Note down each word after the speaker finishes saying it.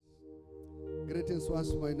Greetings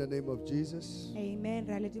once more in the name of Jesus. Amen.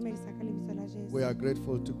 We are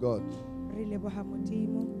grateful to God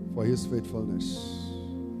for His faithfulness.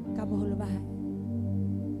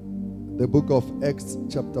 The book of Acts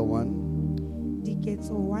chapter 1.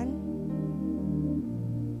 Diketso 1.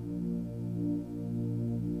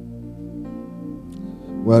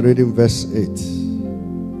 We are reading verse 8.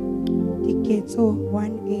 Diketso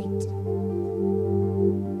 1:8.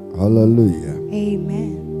 Hallelujah.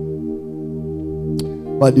 Amen.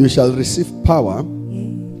 But you shall receive power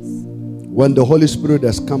when the Holy Spirit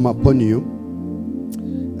has come upon you,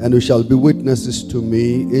 and you shall be witnesses to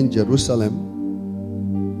me in Jerusalem,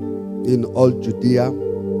 in all Judea,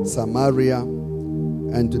 Samaria,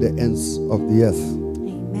 and to the ends of the earth.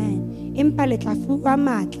 Amen. Empa le tla fuwa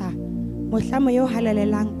matla mohlamo yo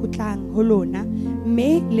halalelang o tlang ho lona,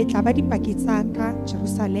 mme le tla ba dipaki tsa ka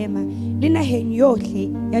Jerusalema le naheng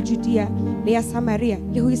yohle ya Judea le ya Samaria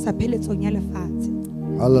le ho isa pheletsong ya lefatshe.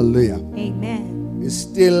 Hallelujah. Amen. It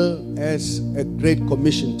still has a great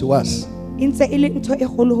commission to us Intse ile ntho e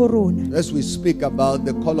kgolo ho rona. as we speak about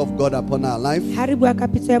the call of God upon our life, Ha re bua ka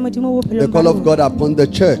pitso ya modimo bophelong the ba call of rona. God upon the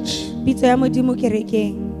church. Pitso ya modimo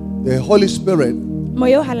kerekeng. The Holy Spirit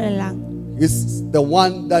Moya o halalelang is the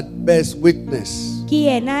one that bears witness. ke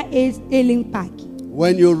yena e leng paki.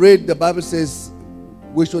 When you read, the Bible says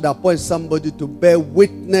we should appoint somebody to bear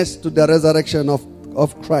witness to the resurrection of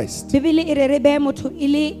Christ. Bibele e re re be motho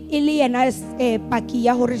ile yena paki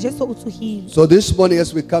ya hore Jesu o tsohile. So this morning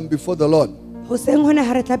as we come before the Lord, Hoseng hona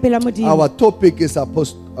ha re tla pela modimo. our topic is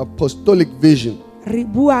apostolic vision. Re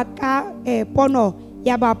bua ka pono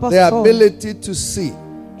ya ba The apostol. ability to see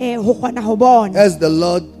Ho kgona ho bona. as the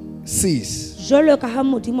Lord sees. Jolo ka ha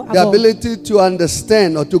modimo a The bona. ability to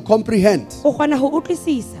understand or to comprehend. O kgona ho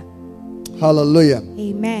utlwisisa. Hallelujah.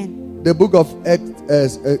 Amen. The book of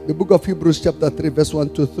the book of Hebrews chapter 3 verse 1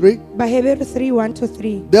 to 3. Bahebero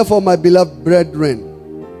 3:1-3. Therefore, my beloved brethren,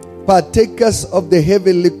 partakers of the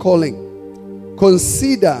heavenly calling,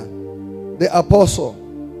 consider the apostle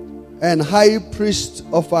and high priest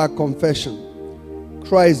of our confession,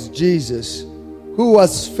 Christ Jesus, who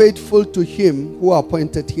was faithful to him who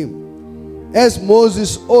appointed him, as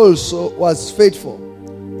Moses also was faithful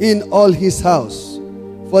in all his house.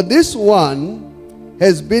 For this one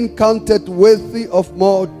has been counted worthy of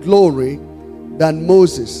more glory than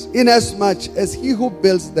Moses, inasmuch as he who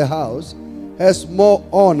builds the house has more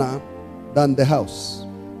honor than the house.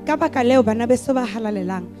 Ka baka leo bana beso ba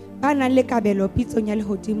halalelang ba nang le kabelo pitsong ya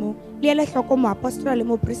lehodimo le ele hloko mo apostola le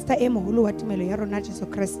mo prista e moholo wa tumelo ya rona Jesu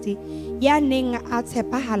Kriste ya neng a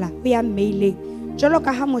tshepahala ho ya mmeileng jalo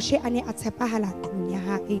ka ha Moshe a ne a tshepahala tlung ya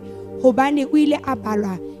hae hobane o ile a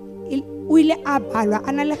balwa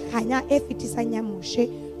a na le kganya e fetisang ya Moshe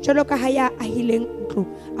jalo ka ha ya ahileng ntlo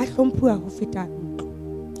a hlomphuwa ho feta ntlo.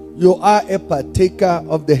 You are a partaker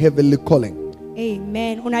of the heavenly calling.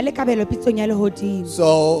 Amen. Una le kabelo pitsong ya lehodimo.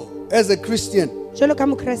 So, as a Christian, Jalo ka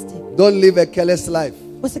mokreste don't live a careless life.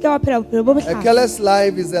 o se ka wa phela bophelo bo A bohlale. careless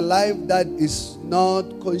life is a life that is not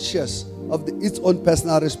conscious of its own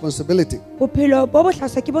personal responsibility. Bophelo bo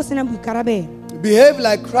bohlaswa ke bo senang boikarabelo. Behave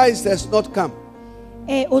like Christ has not come.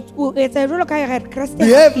 O etsa jwalo ka ha Kriste.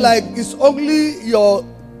 Behave like it's only your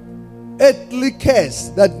earthly cares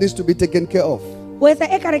that needs to be taken care of. O etsa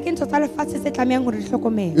ekare ke ntho tsa lefatshe tse tlamehang hore di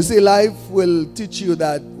hlokomele. You see, life will teach you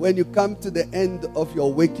that when you come to the end of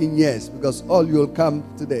your working years, because all you will come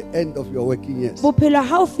to the end of your working years, Bophelo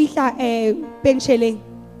ha o fihla pensheleng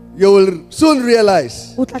you will soon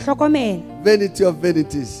realize o tla hlokomela. vanity of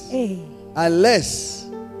vanities, unless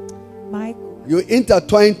Michael. you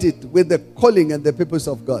intertwined it with the calling and the purpose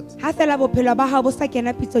of God. Ha fela bophelo ba hao bo sa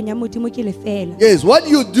kena pitsong ya modimo ke lefela. Yes, what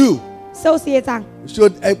you do Seo se etsang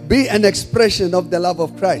should be an expression of the love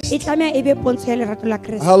of Christ. e tlameha e be pontsho ya lerato la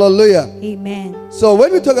Kriste. Hallelujah. Amen. So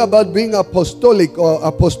when we talk about being apostolic or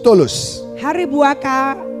apostolos, Ha re bua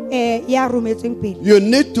ka ya rometsweng pele. you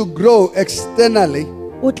need to grow externally,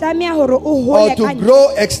 O tlameha hore o or hole to ka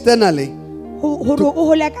grow externally, hore o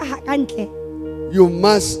hole ka ntle. you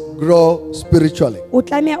must grow spiritually. O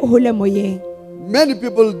tlameha o hole moyeng. Many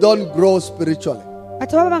people don't grow spiritually.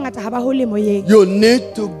 Batho ba bangata ha ba hole moyeng. You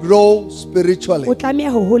need to grow O spiritually. tlameha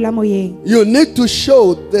ho hola moyeng. You need to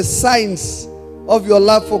show the signs of your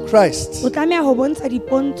love for Christ. O tlameha ho bontsha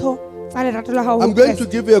dipontsho tsa lerato la hao ho I'm going to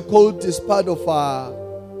Kriste. give you a quote as part of our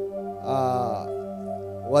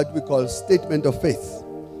what we call statement of faith.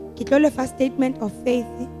 Ke tlo le fa statement of faith.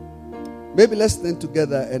 Maybe let's stand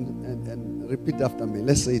together and repeat after me.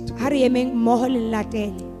 Let's say it. Ha re emeng mmoho le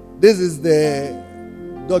latele. This is the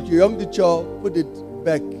Dr. Yongdicho put it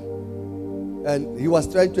back, and he was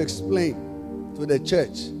trying to explain to the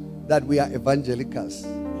church that we are evangelicals.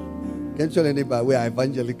 Can you tell anybody we are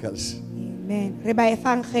evangelicals? Amen. Re ba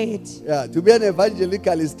evangeli. Yeah, to be an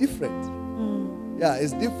evangelical is different. Yeah,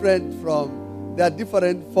 it's different from, there are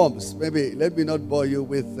different forms. Maybe let me not bore you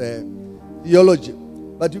with theology.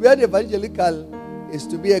 But to be an evangelical is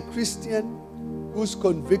to be a Christian who's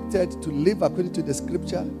convicted to live according to the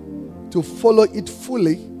scripture, to follow it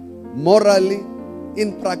fully, morally,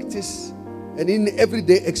 in practice, and in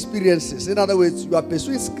everyday experiences. In other words, you are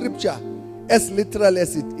pursuing scripture as literal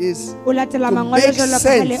as it is to make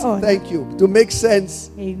sense. Thank you. To make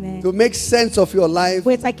sense. Amen. To make sense of your life Ho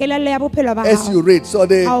etsa kelello ya bophelo ba as hao. you read. So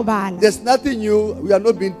Ha o bala. there's nothing new. We are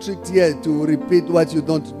not being tricked here to repeat what you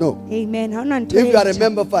don't know. Amen. Ha ona ntho If you are e a ntjha.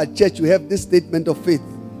 member of our church, you have this statement of faith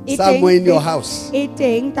E somewhere in teng- your house. E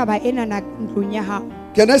teng taba ena na ntlong ya hao.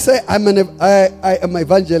 Can I say I am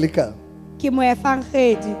evangelical? Ke mo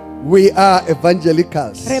evangeli. We are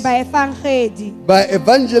evangelicals. Re ba evangeli. By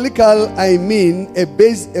evangelical, I mean a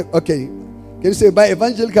base. Okay, can you say by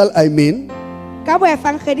evangelical, I mean Ka bo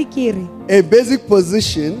evangeli ke re a basic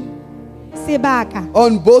position sebaka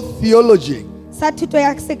on both theology sa thuto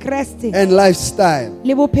ya Sekreste and lifestyle.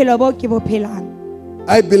 le bophelo bo ke bo phelang.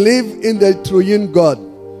 I believe in the triune God,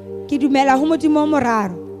 Ke dumela ho Modimo o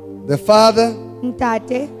moraro, the Father,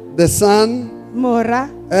 Ntate, the Son, Mora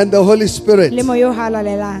and the Holy Spirit. le Moya o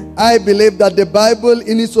halalelang. I believe that the Bible,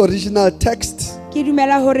 in its original text, Ke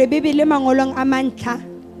dumela hore Bibele mangolong a mantlha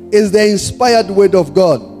is the inspired word of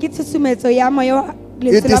God. ke tshusumetso ya Moya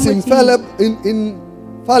It is infallible,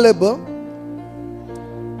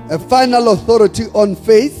 a final authority on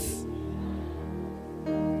faith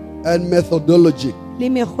and methodology. le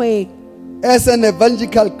mekgweng. As an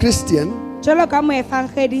evangelical Christian, Jwalo ka mo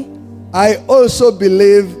evangeli, I also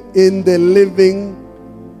believe in living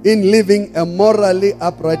a morally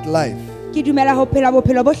upright life, ke dumela ho phela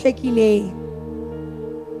bophelo bo hlekileng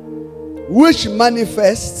which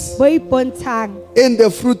manifests bo ipontshang in the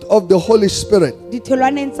fruit of the Holy Spirit.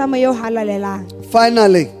 ditholwaneng tsa Moya o halalelang.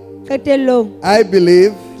 Finally, Qetellong, I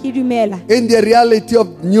believe ke dumela in the reality of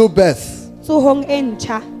new birth, tsohong e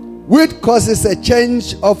ntjha which causes a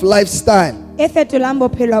change of lifestyle, e fetolang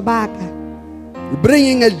bophelo ba ka,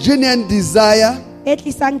 bringing a genuine desire e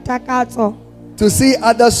tlisang takatso to see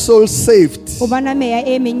other souls saved ho bona meya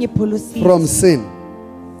e meng e pholositswe from sin.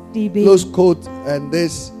 dibeng. Close quote, and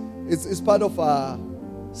this is part of our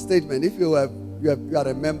statement. If you are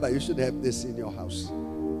a member, you should have this in your house,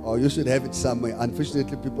 or you should have it somewhere.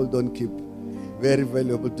 Unfortunately, people don't keep very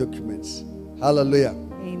valuable documents. Hallelujah.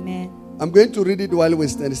 Amen. I'm going to read it while we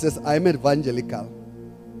stand. It says, I am evangelical.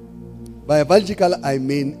 By evangelical, I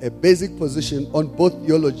mean a basic position on both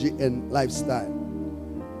theology and lifestyle.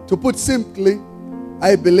 To put simply,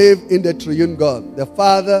 I believe in the triune God, the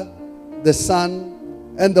Father, the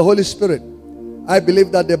Son, and the Holy Spirit. I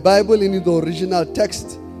believe that the Bible in the original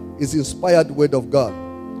text is inspired word of God.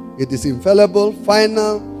 It is infallible,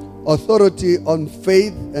 final authority on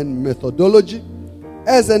faith and methodology.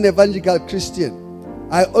 As an evangelical Christian,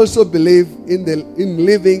 I also believe in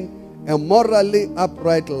living a morally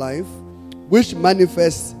upright life, which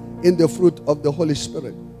manifests in the fruit of the Holy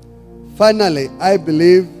Spirit. Finally, I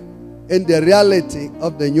believe in the reality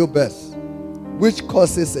of the new birth, which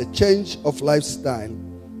causes a change of lifestyle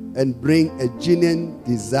and bring a genuine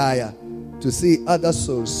desire to see other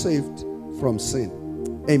souls saved from sin.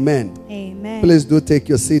 Amen. Amen. Please do take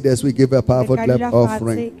your seat as we give a powerful Re ka clap dula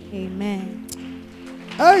offering. fatshe. Amen.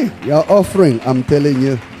 Hey, your offering, I'm telling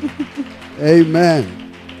you. Amen.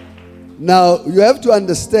 Now, you have to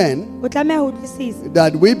understand O tlameha ho utlwisisa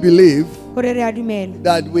that we believe hore re a dumela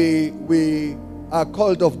that we are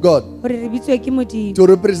called of God hore re bitswe ke Modimo to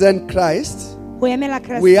represent Christ. ho emela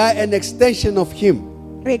Kreste. We are an extension of Him.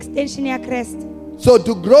 Re extension ya Kreste. So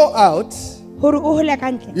to grow out, Hore o hole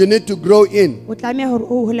ka ntle, you need to grow in. o tlameha hore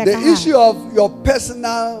o hole The ka issue hare. of your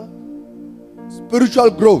personal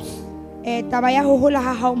spiritual growth Taba ya ho hola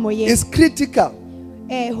ha hao moyeng is critical,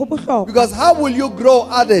 ho bohlokwa. because how will you grow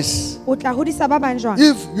others O tla hodisa ba bang jwang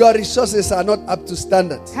if your resources are not up to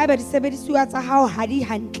standard? haeba disebedisuwa tsa hao ha di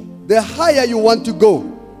hantle. The higher you want to go,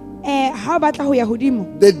 Ha o batla ho ya hodimo,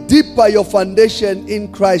 the deeper your foundation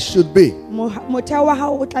in Christ should be. motheo wa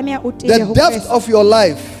hao o tlameha o The teye ho depth Kreste. of your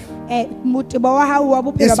life Motebo wa hao wa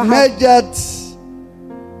bophelo is ba hao measured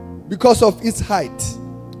because of its height.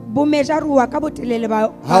 bo mejaruwa ka botelele ba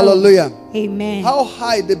hao. Hallelujah. Amen. How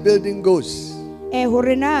high the building goes.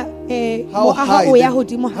 Hore na How moaho o ya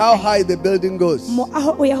hodimo how ha kae. high the building goes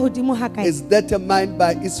Moaho o ya hodimo ha kae. is determined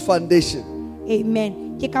by its foundation.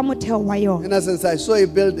 Amen. Ke ka motheo wa yona. In essence, I saw a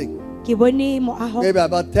building, Ke bone moaho maybe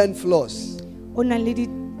about 10 floors. o nang le di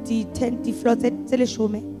 10 floor tse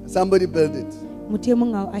 10. Somebody built it Motho e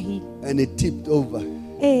mong a o ahile. and it tipped over.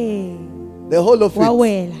 The whole of Wa it.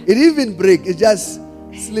 wela. It didn't even break. It just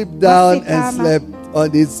slipped down and slept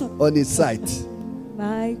on its side.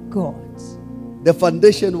 My God. The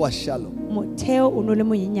foundation was shallow. Motheo o no le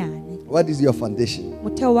monyenyane. What is your foundation?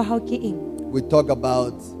 Motheo wa hao ke eng? We talk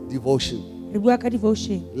about devotion, Re bua ka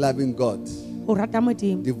devotion. loving God, O rata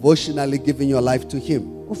Modimo. devotionally giving your life to Him.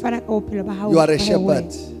 O fana ka bophelo ba hao. You are a ba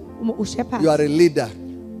shepherd. wena. O shepherd. You are a leader.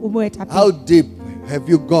 O moetapele. How deep have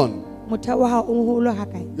you gone? Motheo wa hao o moholo ha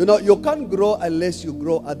kae? You know, you can't grow unless you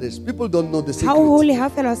grow others. People don't know the Ha o secret. hole ha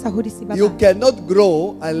fela o sa hodisi ba You bang. cannot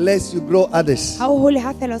grow unless you grow others. Ha o hole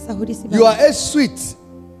ha fela o sa hodisi ba You are bang. as sweet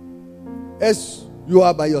as you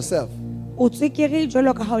are by yourself. O tswekere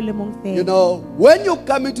jwalo ka ha o le mong You fela. know, when you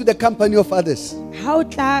come into the company of others, Ha o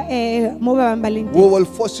tla mo ba bang ba leng we teng. will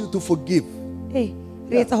force you to forgive. Re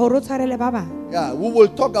etsa hore o tshwarele ba bang. Yeah, we will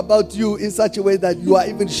talk about you in such a way that you are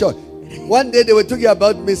even shocked. One day they were talking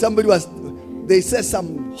about me. They said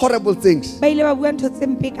some horrible things. Ba ile ba bua ntho tse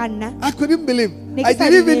mpe ka nna. I couldn't believe. Ne ke I sa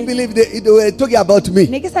didn't even dumele. believe they were talking about me.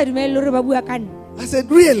 Ne ke sa dumele le hore ba bua ka nna. I said,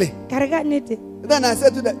 really? Ka re ka nnete. Then I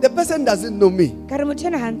said to them, the person doesn't know me. Ka re motho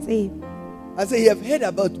ena ha ntsebe. I said, you have heard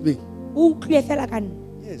about me. O utlwile fela ka nna.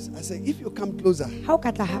 Yes. I said, if you come closer, Ha o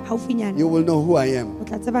ka tla haufinyana. you will know who I am. O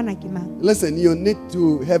tla tseba na ke mang. Listen, you need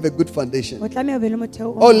to have a good foundation. O tlameha o be le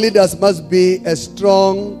motheo o All leaders must be a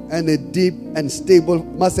strong and a deep and stable,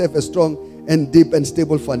 must have a strong and deep and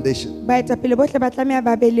stable foundation. baetapele bohle ba tlameha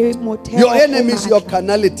ba be le motheo. Your o enemy is your matla.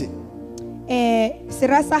 carnality.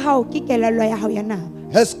 Sera sa hao ke kelello ya hao ya nama.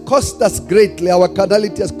 Has cost us greatly. Our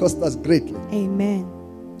carnality has cost us greatly. Amen.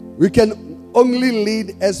 We can only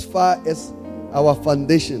lead as far as our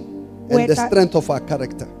foundation and the strength of our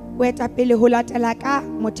character. Boetapele ho latela ka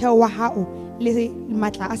motheo wa hao le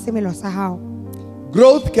matla a semelo sa hao.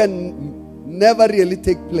 Growth can never really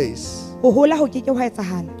take place Ho hola ho ke hwa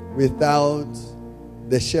etsahala without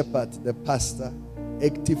the shepherd, the pastor,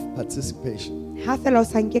 active participation. ha fela o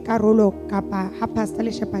sa nke karolo kapa ha pastor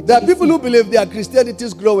le shepherd. There are people who believe their Christianity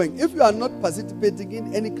is growing. If you are not participating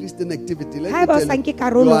in any Christian activity, let me Haeba o tell sa you, nke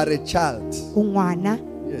karolo, you are a child. o ngwana.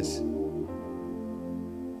 Yes.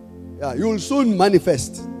 Yeah, you will soon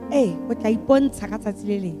manifest. O tla ipontsha ka tsatsi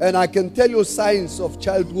le leng. And I can tell you signs of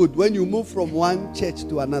childhood when you move from one church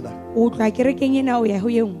to another. O tla kerekeng ena o ya ho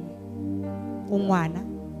ye nngwe. O ngwana.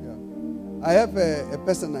 I have a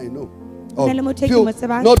person I know. Na le motho e ke Few, mo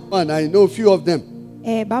tsebang. not one, I know few of them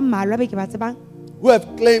Ba mmalwa be ke ba tsebang. who have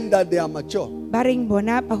claimed that they are mature. Ba reng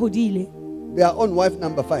bona ba hodile. They are on wife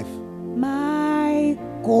number 5. My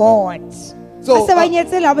God. So, Ba se ba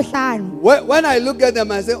nyetse la bohlano. when I look at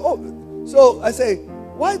them, I say, oh, so I say,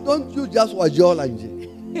 why don't you just watch your language?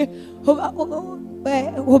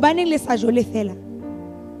 Hobaneng le sa jole fela?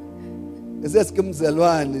 It says,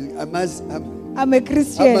 I I'm a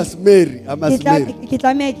Christian. must marry. I must marry. Ke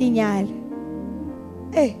tlameha ke nyale.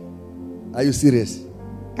 Are you serious?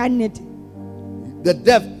 Ka nnete. The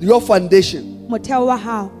depth, your foundation, Motheo wa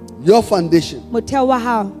hao. your foundation, Motheo wa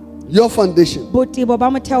hao. your foundation, Botebo ba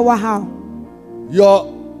motheo wa hao. your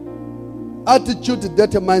attitude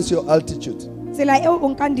determines your altitude. Tsela eo o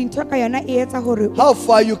nkang dintho ka yona e etsa hore How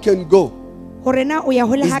far you can go hore na o ya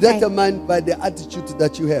hole is ha kae. determined by the attitude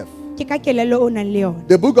that you have. Ke ka kelello o nang le yona.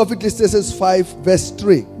 The book of Ecclesiastes 5 verse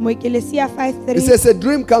 3. Moekelesia It 5:3. says a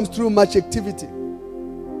dream comes through much activity.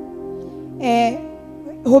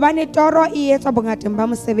 Hobane toro e etsa bongateng ba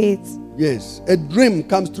mosebetsi. Yes, a dream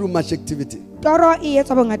comes through much activity. Toro e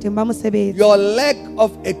etsa bongateng ba mosebetsi. Your lack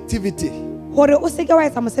of activity Hore o seke wa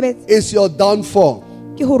etsa mosebetsi is your downfall.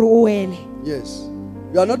 ke hore o wele. Yes.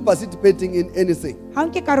 You are not participating in anything. Ha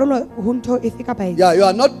nke karolo ho ntho efe kapa efe. Yeah, you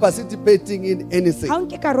are not participating in anything. Ha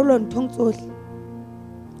nke karolo nthong tsohle.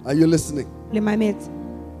 Are you listening? Le mametse.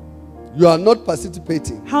 You are not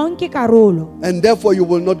participating, Ha nke karolo. and therefore you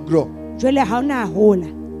will not grow. Jwale ha ona hola.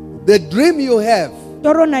 The dream you have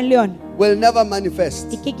Toro nang le yona will never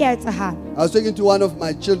manifest. e ke ke a etsahala. I was talking to one of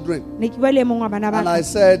my children, Ne ke bua le mong wa bana ba and I ka.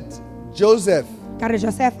 said, Joseph, Ka re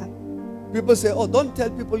Josefa. people say, oh, don't tell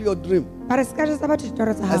people your dream. Ba re ska jwetsa batho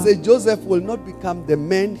ditoro tsa I hao. said, Joseph will not become the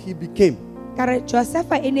man he became Ka re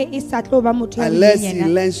Josefa ene e sa tlo ba motho ya unless he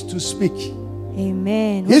yena. learns to speak.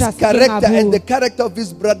 Amen. His Ho sa se ke character and ngabua. the character of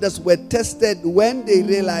his brothers were tested when they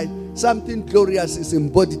realized something glorious is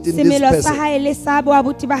embodied in this Semelo sa person. hae le sa bo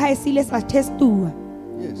abuti ba hae se ile sa testuwa.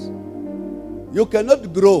 Yes. You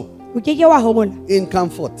cannot grow O ke ke wa hola. in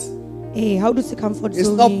comfort. Ha o dutse comfort It's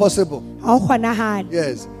zone. not possible. Ha o kgonahale.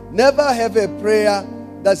 Yes. Never have a prayer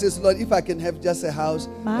that says, Lord, if I can have just a house,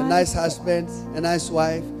 a My nice husband, a nice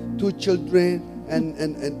wife, 2 children, and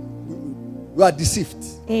you are deceived.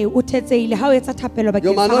 O thetseile ha o etsa thapelo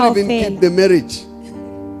You bakeng might sa not hao even keep fela. the marriage.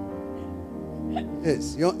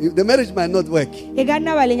 Yes, the marriage might not work. E ka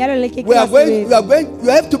nna ba lenyalo le ke You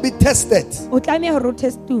have to be tested. o tlameha hore o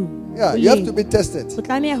testuwe. Yeah, you have to be tested. O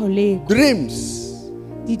tlameha ho lekwa. Dreams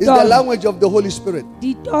is the language of the Holy Spirit.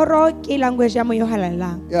 Ditoro ke language ya moya o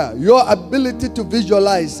halalang. Yeah, your ability to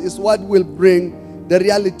visualize is what will bring the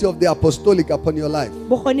reality of the apostolic upon your life.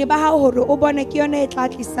 Bokgoni ba hao hore o bone ke yona e tla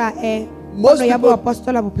tlisa Most pono ya people,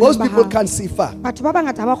 boapostola bophelong most ba people hao. can't see far Batho ba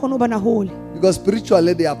bangata ba kgone ho bona hole because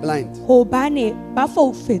spiritually they are blind. hobane ba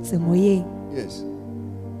foufetse moyeng. Yes.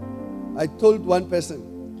 I told one person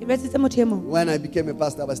Ke boletsitse motho e mong when I became a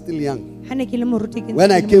pastor, I was still young. ha ne ke le moruti ke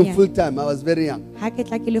When I ntse ke le came monyane. full time, I was very young. Ha ke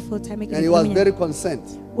tla ke le full time ke And le he was monyane. very concerned.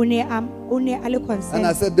 O ne a le And I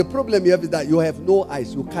concerned. said, the problem you have is that you have no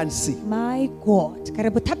eyes, you can't see. My God, ka re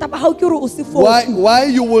bothata ba hao ke hore o se Why fofu. why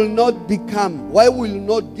you will not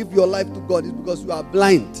give your life to God is because you are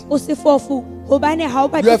blind. O se fofu hobane ha o You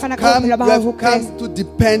batle have fana ka come, bophelo ba you hao ho have come Kreste. to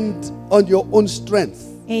depend on your own strength.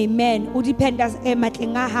 Amen. O dependa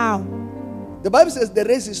matleng a hao. The Bible says the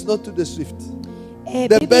race is not to the swift, the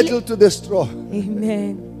Bibele- battle to the strong,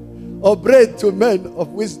 Amen. or bread to men of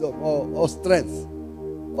wisdom or strength.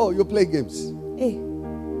 Oh, you play games. Eh,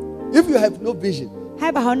 If you have no vision,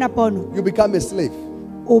 ha ba ha ona pono, you become a slave.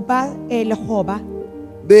 o ba lekgoba.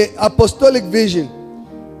 The apostolic vision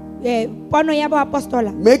Pono ya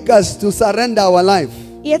boapostola make us to surrender our life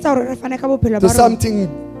e etsa hore re fane ka bophelo to ba rona something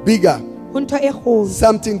bigger, ho ntho e kgolo,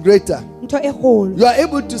 something greater. ntho e kgolo. You are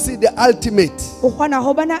able to see the ultimate. O kgona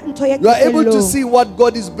ho bona ntho ya You are able to qetellong. see what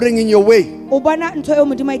God is bringing your way. O bona ntho eo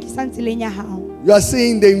modimo a ikisang tseleng ya hao. You are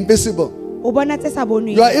seeing the invisible. O bona tse sa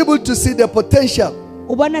bonweng. You are able to see the potential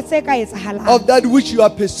O bona tse ka etsahalang of that which you are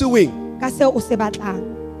pursuing. ka seo o se batlang.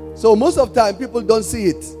 So most of the time people don't see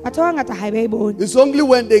it. Batho ba bangata ha ba e bone. It's only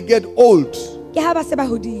when they get old, Ke ha ba se ba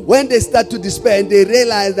hodile. when they start to despair and they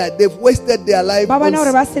realize that they've wasted their life Ba bona hore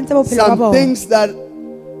on ba sentse bophelo ba some bona. things that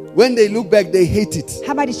when they look back they hate it.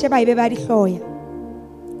 Ha ba di sheba ebe ba di hloya.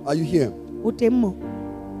 Are you here? O teng mo.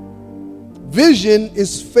 Vision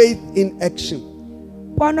is faith in action.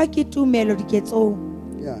 Pono ke tumelo diketsong.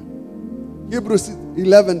 Yeah. Hebrews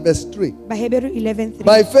 11 verse 3. Baheberu 11:3.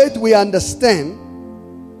 By faith we understand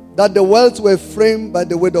that the worlds were framed by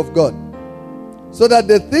the word of God, so that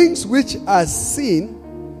the things which are seen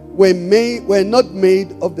were not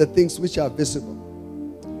made of the things which are visible.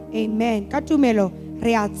 Amen. Ka tumelo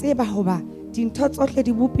re a tseba hoba dintho tsohle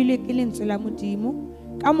di bopilwe ke lentswe la Modimo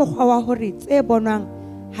ka mokgwa wa hore tse bonwang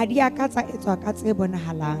ha di a ka tsa etswa ka tse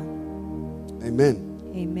bonahalang. Amen.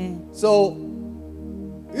 Amen. So,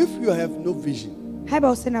 if you have no vision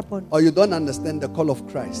Haeba o sena pono or you don't understand the call of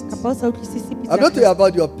Christ, kapa o sa utlwisise pitsa I'm not talking Kriste,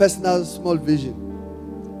 about your personal small vision.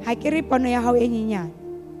 ha ke re pono ya hao e nyenyane.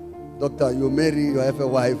 Doctor, you marry, you have a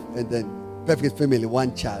wife, and then perfect family,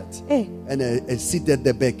 one child, Eh, and a seat at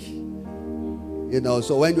the back. You know,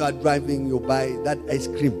 so when you are driving, you buy that ice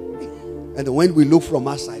cream. And when we look from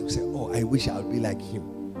outside, you say, oh, I wish I would be like him.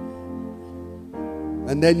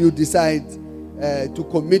 And then you decide to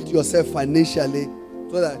commit yourself financially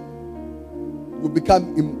so that you become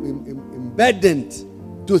embedded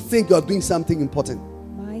to think you are doing something important.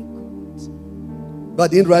 my God.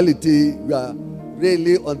 But in reality, you are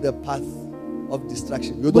really on the path of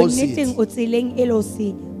distraction. You don't see Bonneteng it. o tseleng e lo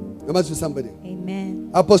senya. Am I to somebody? Amen.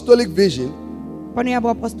 Apostolic vision Pono ya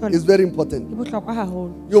boapostola is very e important. bohlokwa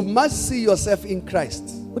haholo. You must see yourself in Christ.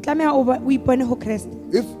 O tlameha o ipone ho Kriste.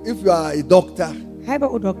 If you are a doctor, Haeba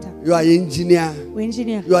o doctor, you are an engineer, o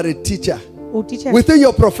engineer, you are a teacher, o teacher, within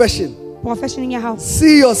your profession, profession ya hao,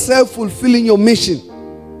 see yourself fulfilling your mission.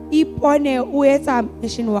 ipone o etsa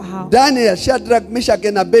mission wa hao. Daniel, Shadrach, Meshach,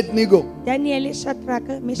 and Abednego, Daniel, Shadrach,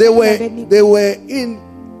 they Meshach, Abednego. were in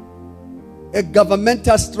a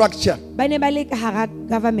governmental structure Ba ne ba le ka hara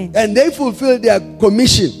government. and they fulfilled their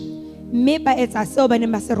commission. Mme ba etsa seo ba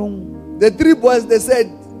neng ba se rongwa. The three boys, they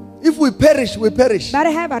said, if we perish, we perish. Ba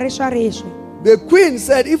re haeba re shwa re shwe. The queen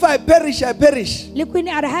said, if I perish, I perish. Le queen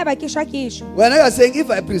a re haeba ke shwa ke shwe. When I was saying,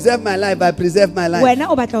 if I preserve my life, I preserve my life. Wena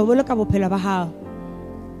o batla ho boloka bophelo ba hao.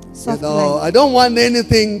 You Soft know, life. I don't want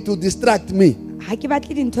anything to distract me. Ha ke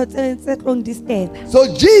batle dintho tse tlong disturb.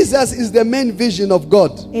 So Jesus is the main vision of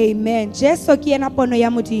God. Amen. Jesu ke yena pono ya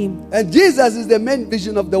Modimo. And Jesus is the main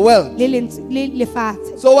vision of the world. Le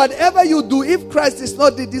lefatshe. So whatever you do, if Christ is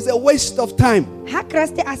not, it is a waste of time. Ha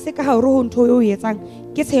Kriste a se ka hore ho ntho eo o etsang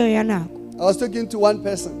ke tshenyo ya nako. I was talking to one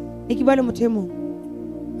person. Ne ke bua le motho e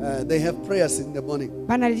mong. They have prayers in the morning.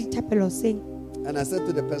 Ba na le dithapelo hoseng. And I said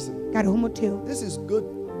to the person, Ka re ho motho eo, this is good.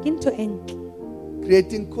 ke ntho e ntle.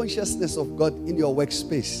 Creating consciousness of God in your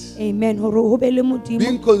workspace. Amen. Hore ho be le Modimo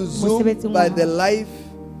Being consumed mosebetsing by wa the hao. life,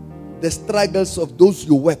 the struggles of those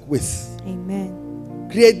you work with. Amen.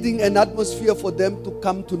 creating an atmosphere for them to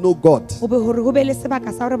come to know God. o be hore ho be le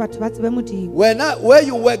sebaka sa hore batho ba tsebe Modimo. Where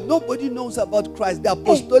you work, nobody knows about Christ. The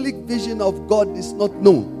apostolic vision of God is not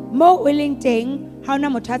known. Mo o leng teng ha ona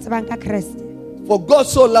motho a tsebang ka Kreste. For God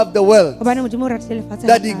so loved the world Hobane Modimo o ratile lefatshe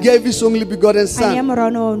that He gave His only begotten Son,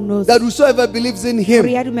 that whosoever believes in Him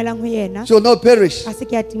ya dumelang ho yena shall not perish. a se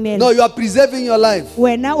ke a timela. No, you are preserving your life.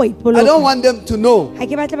 Wena o I ipoloka. don't want them to know. Ha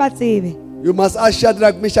ke batle ba tsebe. You must ask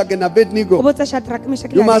Shadrach, Meshach, and O Abednego. botsa Shadrach,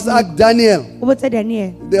 Meshach You le must Abednego. ask Daniel. O botsa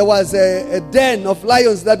Daniel. There was a den of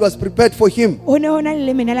lions that was prepared for him Ho ne ho na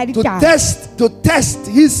le lemena la to ditaba. test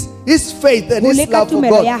his faith and Ho his leka love for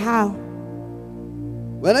tumelo ya God. hao.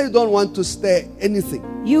 When you don't want to stir anything,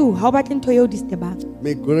 You ha o batle ntho eo disturbang.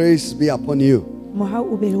 may grace be upon you. Moha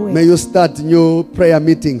o be le wena. May you start new prayer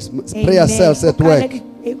meetings, prayer Amen. cells at O qale work. di-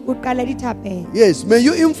 O qale dithapelo. Yes, may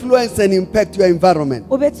you influence and impact your environment.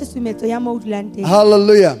 O be tshusumetso ya mo o dulang teng.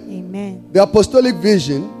 Hallelujah. Amen. The apostolic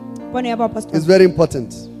vision Pono ya is baapostoli very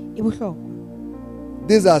important. e bohlokwa.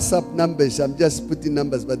 These are sub numbers. I'm just putting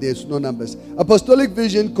numbers, but there's no numbers. Apostolic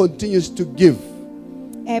vision continues to give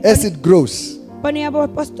as it grows. Pono ya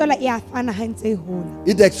baapostola e a fana ha ntse e hola.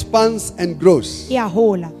 It expands and grows. E a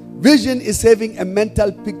hola. Vision is having a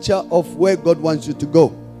mental picture of where God wants you to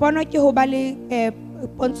go. Pono ke ho ba le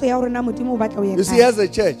pontsho ya hore na Modimo o batla o ye You see, kae. as a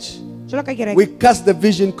church, Jwalo ka kereke, we cast the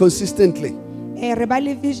vision consistently. re ba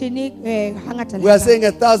le vision hangata le We are hangata. saying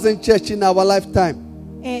 1,000 church in our lifetime.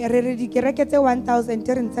 Re re dikereke tse 1000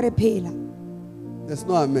 re ntse re phela. There's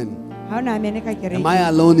no amen. Ha ona amen ka kereke. Am I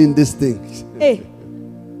alone in this thing? Eh,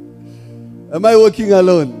 Am I walking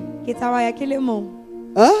alone? ke tsamaya ke le mong.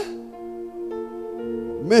 Huh?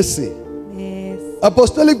 Mercy. Yes.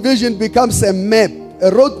 Apostolic vision becomes a map,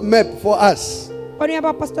 a road map for us. Pono ya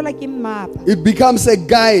baapostola ke mmapa. It becomes a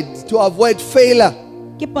guide to avoid failure.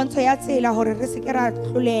 Ke pontsho ya tsela hore re se ke ra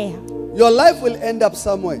hloleha. Your life will end up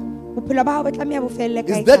somewhere. Bophelo ba hao bo tlameha bo felle kae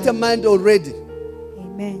Is kae. determined already.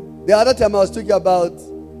 Amen. The other time I was talking about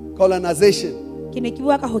colonization, Ke ne ke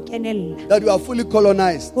bua ka ho kenella. that we are fully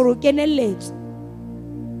colonized. Hore o kenelletswe.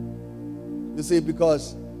 You see,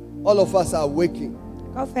 because all of us are working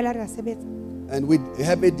Kaofela re a sebetsa. and we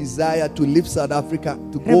have a desire to leave South Africa,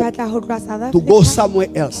 to Re batla ho tloha South go Africa. somewhere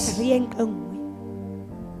else. Re ye nqa nngwe.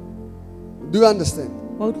 Do you understand?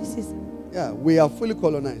 Wa utlwisisa? Yeah, we are fully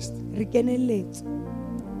colonized. Re kenelletswe.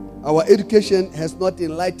 Our education has not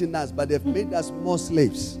enlightened us, but they've made us more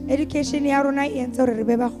slaves. Education ya rona e entse hore re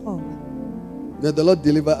be bakgoba. May the Lord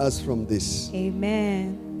deliver us from this.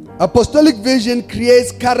 Amen. Apostolic vision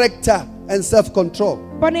creates character and self-control.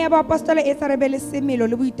 Pono ya baapostola e tsa re be le semelo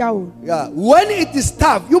le boitaolo. Yeah, when it is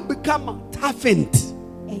tough, you become toughened.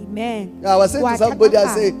 Amen. Yeah, I was saying Wa to somebody, I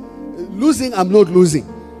thakgafala. say, losing, I'm not losing.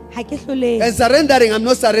 Ha ke hlolehe. And surrendering, I'm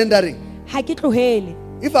not surrendering. Ha ke tlohele.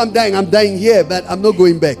 If I'm dying here, but I'm not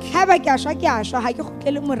going back. Ha ba ke a shwa ha ke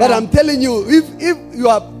kgutlele morao. But I'm telling you, if you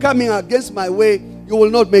are coming against my way, you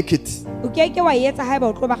will not make it. O ke ke wa etsa ha eba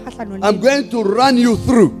o tlo ba kgahlano le. I'm going to run you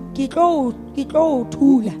through. Ke tlo o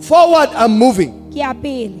thula. Forward, I'm moving. Ke a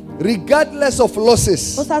pele. Regardless of O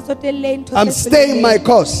losses, sa tsotelle ntho I'm tse staying my tswileng.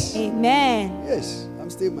 course. Amen. Yes,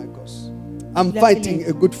 I'm staying my course. I'm fighting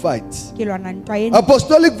a good fight. Ke lwana ntwa ena.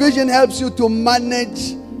 Apostolic vision helps you to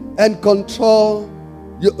manage and control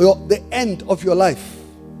the end of your life.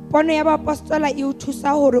 Pono ya baapostola e o thusa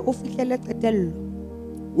hore o fihlele qetello.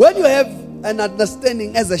 When you have an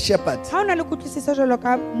understanding as a shepherd, Ha ona le kutlwisiso jwalo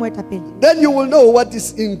ka moetapele, then you will know what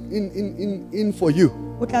is in for you.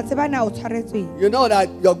 o tla tseba na o tshwaretsweng. You know that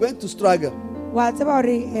you're going to struggle Wa tseba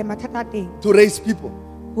hore mathata a teng to raise people.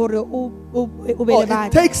 hore o be Oh, le it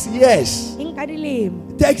batho. takes years. E nka dilemo.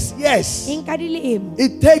 It takes years. E nka dilemo.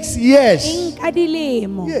 It takes years. E nka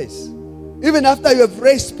dilemo. Yes. Even after you have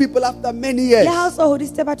raised people after many years, Le ha o so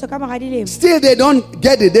hodisitse batho ka mora dilemo, still they don't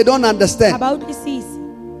get it. They don't ha understand. ba utlwisise.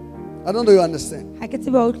 I don't know you understand. Ha ke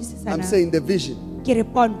tsebe wa utlwisisa I'm na. saying the vision Ke re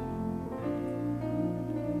pono.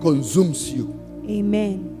 consumes you.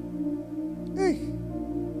 Amen. Hey,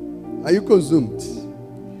 are you consumed?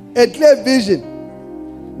 A clear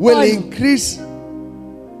vision will Pono. increase.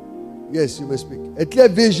 Yes, you may speak. A clear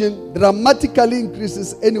vision dramatically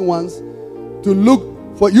increases anyone's to look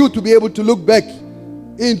for you to be able to look back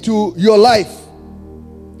into your life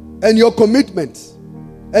and your commitments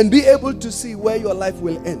and be able to see where your life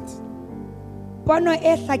will end. Pono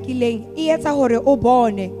e hlakileng e etsa hore o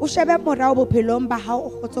bone, o shebe morao bophelong ba hao o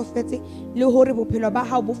kgotsofetse le hore bophelo ba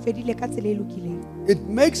hao bo fedile ka tsela e lokileng. It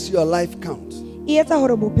makes your life count. E etsa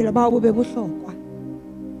hore bophelo ba hao bo be bohlokwa.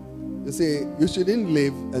 You see, you shouldn't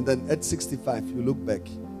live and then at 65 you look back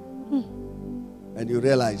and you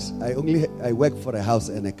realize I work for a house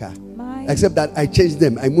and a car. My Except that I changed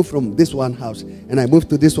them. I moved from this one house, and I moved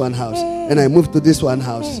to this one house, and I moved to this one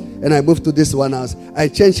house, and I moved to this one house. I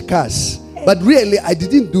changed cars. But really, I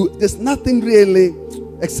didn't do, there's nothing really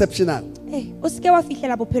exceptional. O se ke wa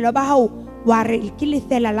fihlela bophelo ba hao wa re ke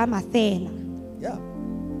lefela la mafela. Yeah.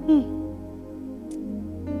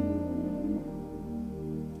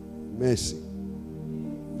 Mercy.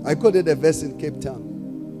 I quoted a verse in Cape Town.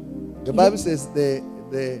 The Bible says the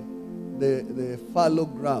fallow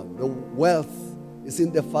ground, the wealth is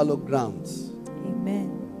in the fallow grounds. Amen.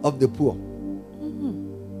 Of the poor.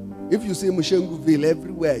 If you see Mushenguville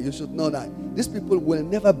everywhere, you should know that these people will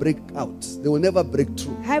never break out. They will never break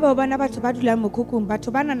through.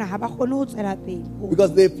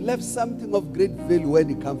 Because they've left something of great value where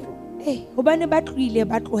they come from.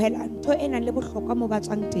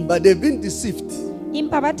 But they've been deceived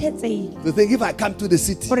to think if I come to the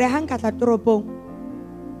city,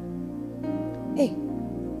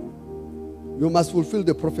 you must fulfill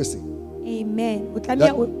the prophecy. Amen.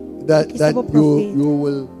 That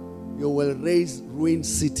you will raise ruined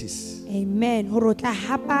cities. Amen.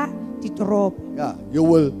 Yeah, you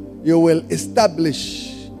will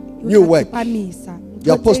establish new work.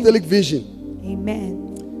 The apostolic vision,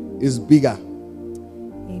 amen, is bigger,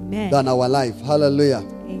 amen, than our life. Hallelujah.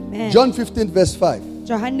 Amen. John 15 verse 5.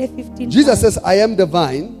 Jesus says, I am the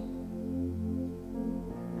vine,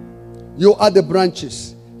 you are the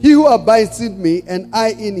branches. He who abides in me and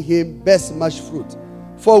I in him bears much fruit.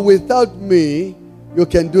 For without me, you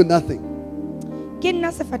can do nothing.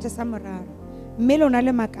 Jesus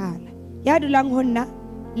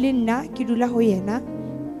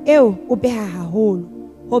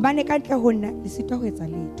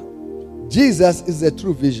is the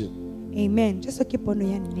true vision. Amen.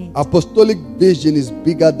 Apostolic vision is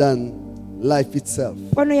bigger than life itself.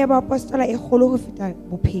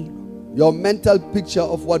 Your mental picture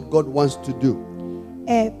of what God wants to do.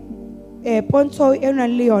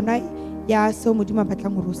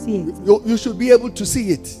 You should be able to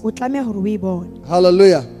see it.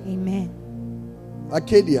 Hallelujah. Amen.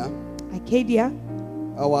 Arcadia,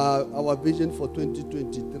 our our vision for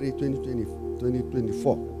 2023,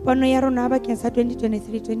 2024 is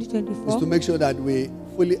to make sure that we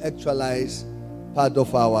fully actualize part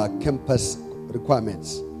of our campus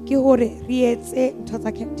requirements. We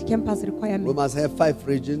must have 5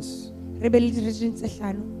 regions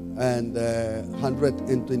and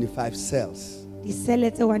 125 cells.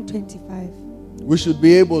 We should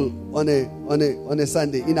be able on a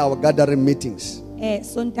Sunday in our gathering meetings.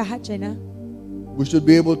 We should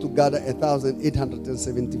be able to gather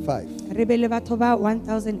 1,875.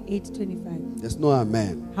 There's no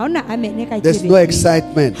amen. There's no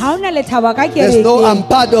excitement. There's no I'm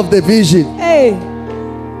part of the vision. Hey.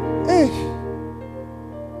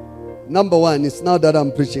 Number one, it's now that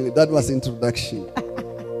I'm preaching. That was introduction.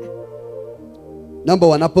 Number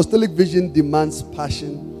one, apostolic vision demands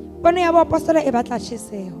passion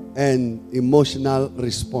and emotional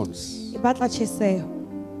response.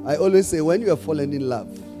 I always say, when you are fallen in love,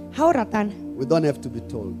 we don't have to be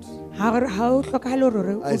told.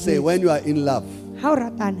 I say, when you are in love,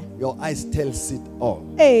 your eyes tell it all.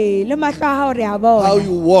 How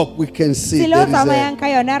you walk, we can see. There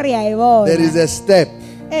is a step.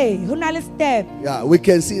 Yeah, we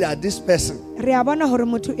can see that this person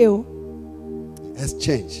has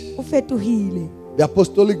changed. The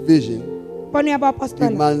apostolic vision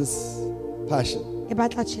demands passion.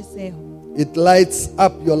 It lights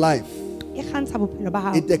up your life.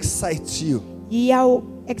 It excites you.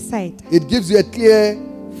 It gives you a clear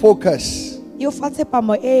focus.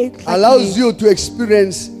 Allows you to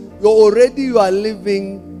experience you are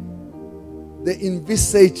living the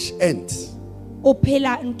envisaged end. Are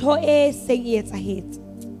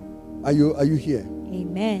you here?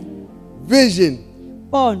 Amen. Vision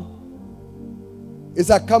is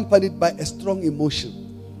accompanied by a strong emotion.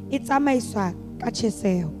 Yeah.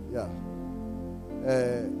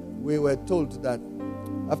 We were told that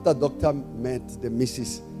after doctor met the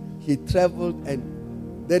missus, he traveled and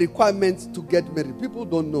the requirements to get married. People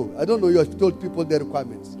don't know. I don't know you have told people the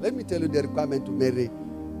requirements. Let me tell you the requirement to marry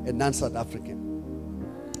a non-South African.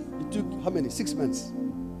 It took how many? 6 months.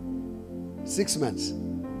 6 months.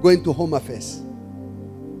 Going to Home Affairs.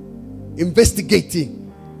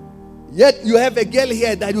 Investigating. Yet you have a girl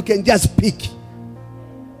here that you can just pick.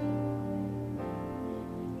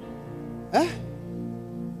 Huh?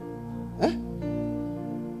 Huh?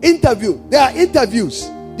 Interview. There are interviews.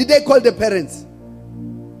 Did they call the parents?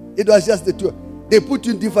 It was just the two. They put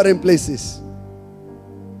you in different places.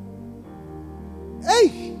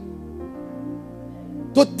 Hey!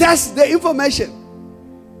 To test the information.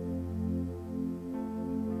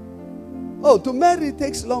 Oh, to marry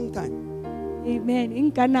takes long time. Amen. E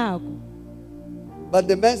nka nako. But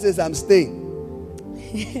the man says, I'm staying.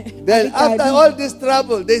 Then after all this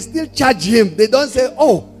trouble, they still charge him. They don't say,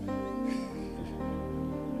 oh.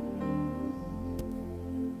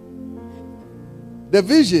 The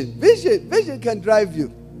vision can drive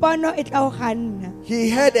you. Pono e tla o kganna. He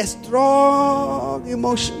had a strong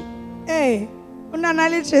emotion. Eh, o na na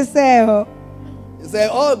le tjheseho. He said,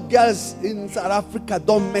 all girls in South Africa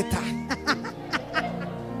don't matter.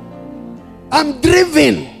 I'm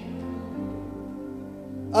driven.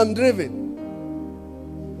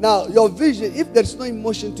 Now, your vision, if there's no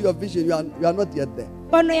emotion to your vision, you are not yet there.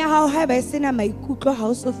 Pono ya hao ha ba sena maikutlo ha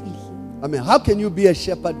o so fihle. I mean, how can you be a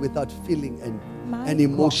shepherd without feeling and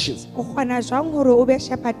emotion? O kgona jwang hore o be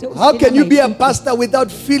shepherd o How sena can you be a maikutlo? pastor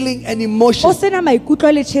without feeling and emotion? O sena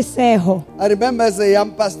maikutlo le tjheseho. I remember as a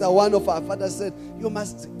young pastor, one of our fathers said, you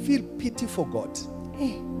must feel pity for God.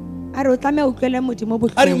 Eh, a re o tlameha o utlwele Modimo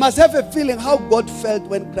And you bohloko. must have a feeling how God felt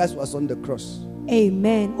when Christ was on the cross.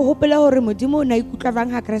 Amen. O hopole hore Modimo o na ikutlwa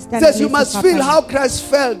jwang ha Kriste a Says le you must sefapano. feel how Christ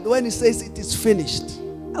felt when he says it is finished.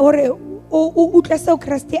 Hore o utlwe seo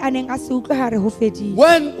Kriste a neng a se utlwe ha re ho fedile.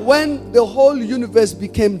 When the whole universe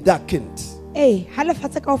became darkened Eh, ha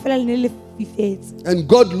lefatshe kaofela le ne le fifetse. and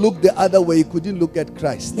God looked the other way, he couldn't look at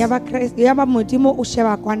Christ. Ya ba Modimo o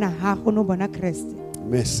sheba kwana ha go no bona Kriste.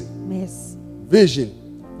 Mercy. Mercy. Vision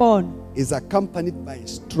Pono is accompanied by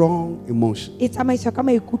strong emotion. e tsamaiswa ka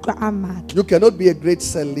maikutlo a matla. You cannot be a great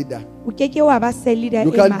cell leader. O keke wa ba cell leader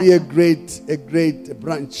You e can't be a matla. great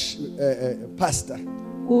branch pastor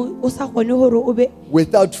O sa kgone hore o be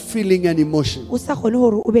without feeling and emotion, o sa kgone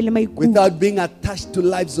hore o be le maikutlo. without being attached to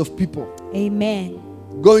lives of people, Amen.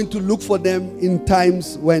 going to look for them in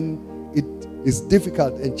times when it is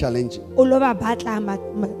difficult and challenging. O lo ba batla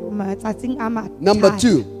matsatsing a mathata. Number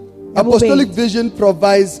 2, Ya apostolic bobedi. vision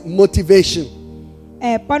provides motivation.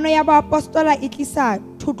 Pono ya ba apostola e tlisa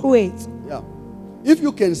thotloetso. Yeah. If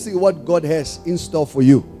you can see what God has in store for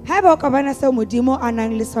you, Ha ba o ka bona seo Modimo a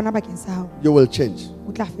nang le sona bakeng sa hao, you will change.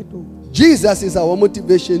 o tla fetoha. Jesus is our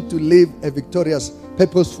motivation to live a victorious,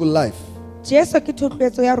 purposeful life. Jesu ke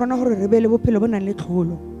thotloetso ya rona hore re be le bophelo bo nang le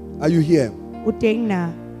tlholo. Are you here? O teng na?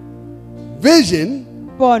 Vision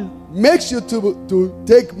Pono makes you to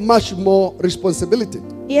take much more responsibility.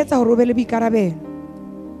 e etsa hore o be le boikarabelo.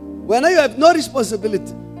 When you have no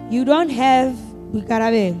responsibility, You don't have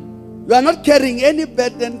boikarabelo. you are not carrying any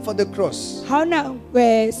burden for the cross. Ha ona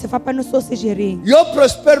sefapano so se jereng. Your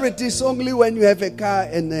prosperity is only when you have a car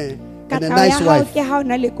and a Katao ya nice hao wife. ke ha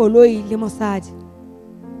ona le koloi le mosadi.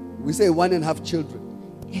 We say 1.5 children.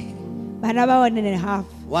 Bana ba 1.5.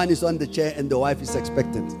 One is on the chair and the wife is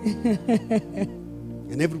expectant.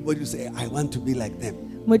 And everybody will say, I want to be like them.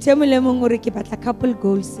 Motho e mong le mong o re ke batla couple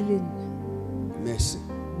goals le nna. Mercy.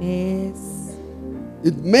 Yes.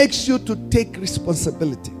 It makes you to take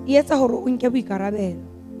responsibility. E etsa hore o nke boikarabelo.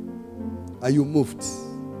 Are you moved?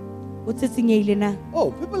 O tsitsinyehile na?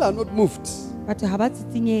 Oh, people are not moved. Batho ha ba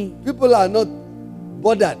tsitsinyehe. People are not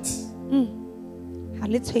bothered. Ha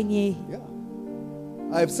le tshwenyehe. Yeah.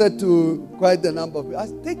 I've said to quite a number of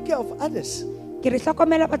people, take care of others. Ke re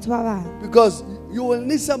hlokomela batho ba bang. Because you will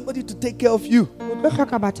need somebody to take care of you. O tlo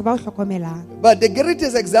hloka batho ba o hlokomelang. But the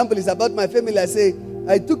greatest example is about my family. I say,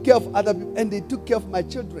 I took care of other people and they took care of my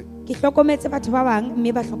children. Ke hlokometse batho ba bang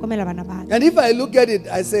mme ba hlokomela bana ba ka. And if I look at it,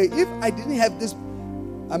 I say, if I didn't have this,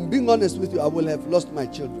 I'm being honest with you, I will have lost my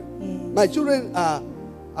children. Yes. My children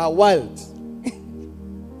are wild.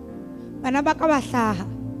 Bana ba ka ba hlaha.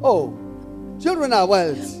 Oh, children are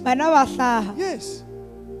wild. Bana ba hlaha. Yes.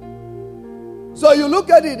 So you look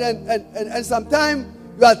at it and sometimes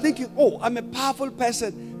you are thinking, oh, I'm a powerful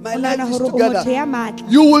person. My O life nahana is hore o motho together. ya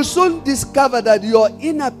matla. You will soon discover that your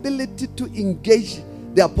inability to engage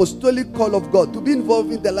the apostolic call of God, to be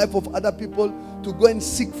involved in the life of other people, to go and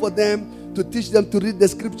seek for them, to teach them to read the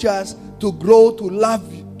scriptures, to grow, to love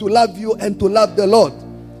you and to love the Lord,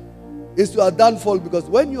 is your downfall, because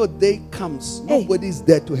when your day comes, nobody is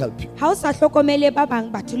there to help you. Ha o sa hlokomele ba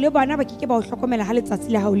bang, batho le bona ba keke ba o hlokomela ha letsatsi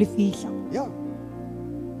la hao le fihla. Yeah.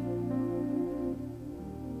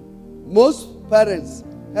 Most parents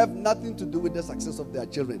have nothing to do with the success of their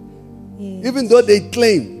children. Yes. Even though they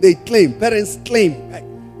claim, parents claim.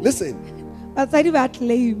 Listen, Batsadi ba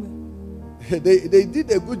claim. they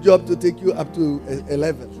did a good job to take you up to a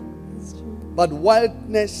level. But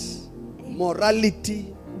wildness,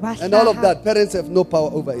 morality, and all of that, parents have no power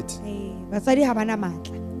over it. Batsadi ha bana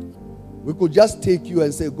matla. We could just take you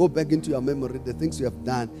and say, go back into your memory, the things you have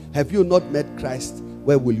done. Have you not met Christ?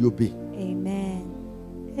 Where will you be?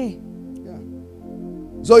 Amen. Hey. Yeah.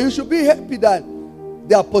 So you should be happy that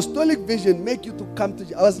the apostolic vision make you to come to.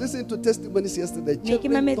 I was listening to testimonies yesterday.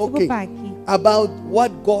 Children talking about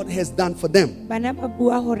what God has done for them.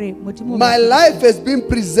 My life has been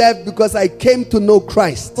preserved because I came to know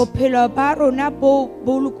Christ. Why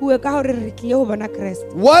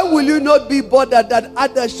will you not be bothered that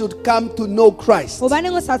others should come to know Christ?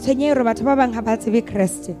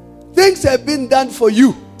 Things have been done for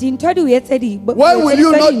you. Why will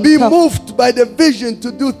you not be moved by the vision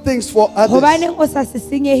to do things for others?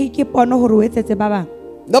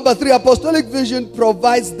 Number 3, apostolic vision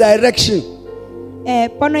provides direction. You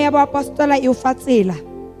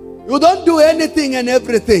don't do anything and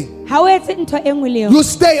everything. You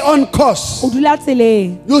stay on course.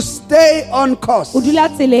 You stay on course. There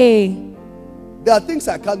are things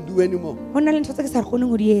I can't do anymore.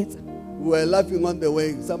 We were laughing on the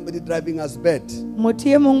way, somebody driving us bad. And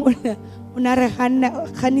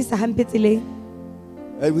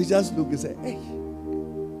we just look and say, hey.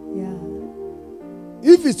 Yeah.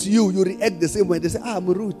 If it's you, you react the same way. They say, I'm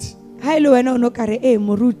rude. As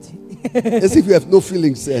if you have no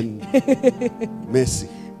feelings and mercy.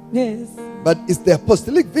 Yes. But it's the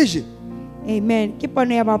apostolic vision. Amen.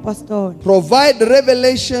 Provide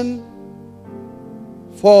revelation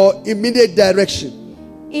for immediate direction.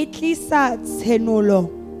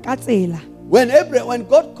 When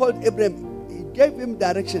God called Abraham, He gave him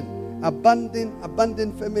direction.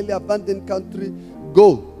 Abandon family, abandon country.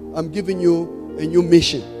 Go. I'm giving you a new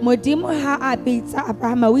mission. Hey.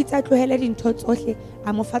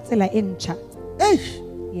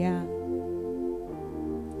 Yeah.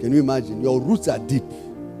 Can you imagine? Your roots are deep.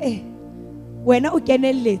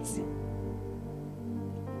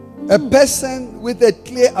 A person with a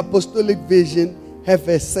clear apostolic vision have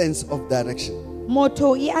a sense of direction. Yeah.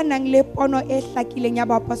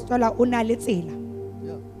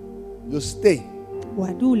 You stay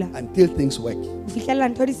until things work.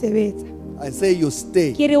 I say you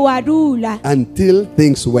stay until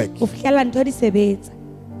things work. Do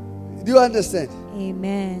you understand?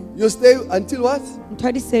 Amen. You stay until what?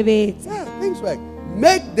 Yeah, things work.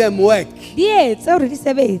 Make them work. Make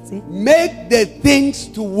the things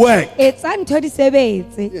to work. Yes.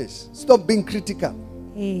 Stop being critical.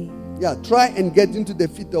 Yeah, try and get into the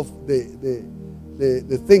feet of the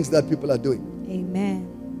things that people are doing. Amen.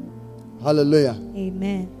 Hallelujah.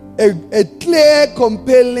 Amen. A clear,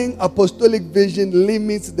 compelling apostolic vision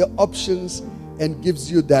limits the options and gives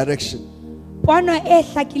you direction.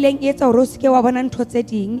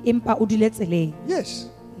 Yes.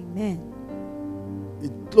 Amen.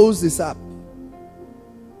 It closes up.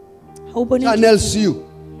 Channels you.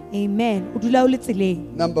 Amen.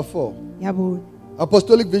 Number 4.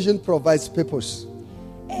 Apostolic vision provides purpose.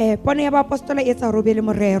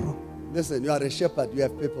 Listen, you are a shepherd, you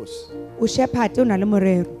have purpose. We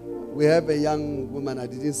have a young woman, I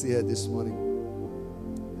didn't see her this morning.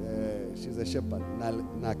 She's a shepherd,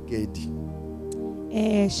 Nakedi.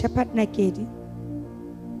 Shepherd Nakedi.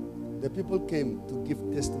 The people came to give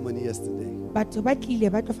testimony yesterday.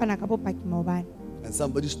 And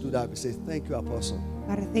somebody stood up and said, thank you, Apostle.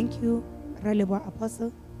 Thank you,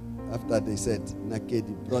 Apostle. After they said,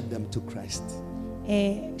 Nakedi brought them to Christ.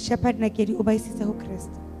 Shepherd Nakedi Christ.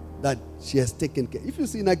 That she has taken care. If you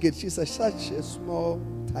see Nakedi, she's such a small,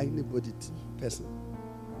 tiny bodied person.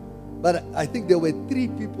 But I think there were 3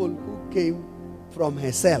 people who came from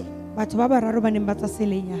her cell. I don't know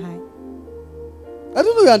if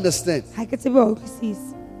you understand.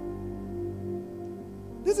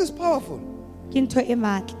 This is powerful.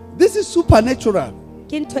 This is supernatural.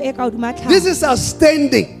 This is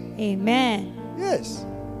outstanding. Amen. Yes.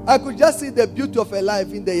 I could just see the beauty of her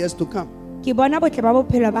life in the years to come. But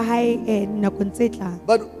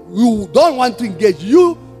you don't want to engage.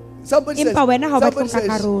 Somebody says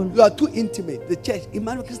you are too intimate. The church,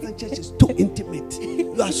 Emmanuel Christian Church, is too intimate.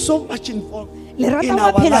 You are so much involved in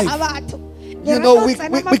our life. You know, we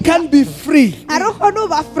can't be free. Yeah,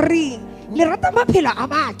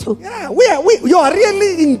 you are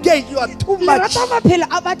really engaged. You are too much.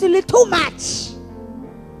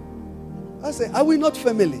 I say, are we not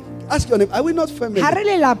family? Ask your name, are we not family?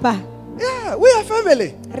 Yeah, we are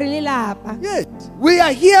family. Yes, we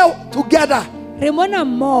are here together.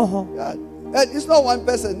 Yeah. And it's not one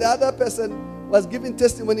person. The other person was giving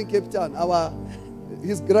testimony in Cape Town.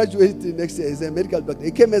 He's graduating next year. He's a medical doctor.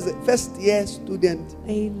 He came as a first-year student.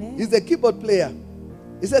 Amen. He's a keyboard player.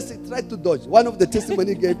 He says he tried to dodge. One of the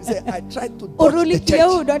testimony he gave, he said, I tried to dodge the church.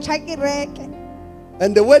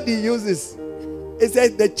 And the word he uses, he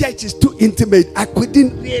said, the church is too intimate. I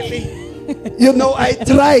couldn't really. I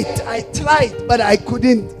tried, but I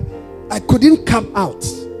couldn't come out.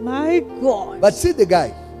 My God. But see the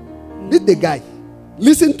guy. Meet the guy.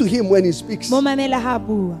 Listen to him when he speaks. mo mamela ha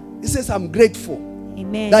bua. He says, I'm grateful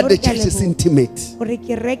Amen. that the O re ke a church is leboha. intimate. Hore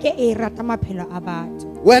kereke e rata maphelo a batho.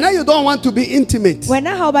 When you don't want to be intimate,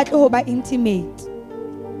 Wena ha o batle ho ba intimate.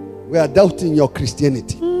 we are doubting your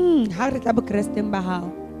Christianity. Ha re tla bokresteng ba hao.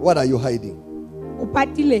 What are you hiding? O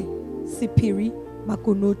patile sephiri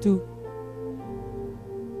makonoto.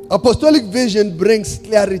 Apostolic vision brings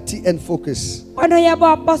clarity and focus. Pono ya bo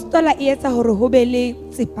apostola e etsa hore ho be le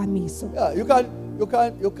tsepamiso. Yeah,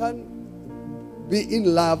 you can't be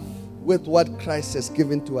in love with what Christ has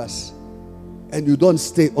given to us and you don't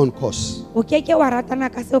stay on course. O keke wa ratana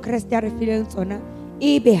ka seo Kriste a re fileng tsona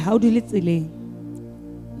e be ha o dule tseleng.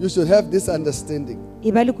 You should have this understanding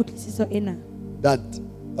E ba le kutlwisiso ena. that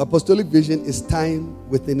apostolic vision is time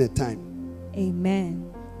within a time. Amen.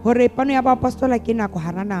 Hore pono ya bo apostola ke nako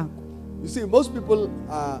hara nako. You see, most people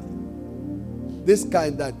are this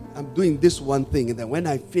kind that I'm doing this one thing and then when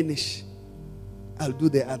I finish, I'll do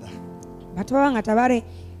the other. Batho ba bangata ba re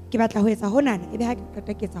ke batla ho etsa honana ebe ha ke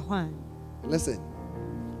qeta ke etsa hwana. Listen,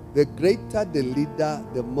 the greater the leader,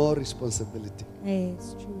 the more responsibility.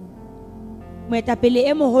 It's true. Moetapele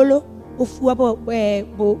e moholo o fuwa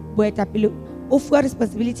boetapele o fuwa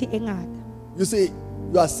responsibility e ngata. You see,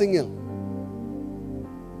 you are single.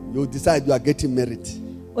 You decide you are getting married.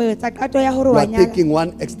 O etsa qato ya hore You wa are nyala. taking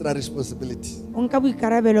one extra responsibility. O nka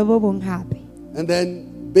boikarabelo bo bong hape. And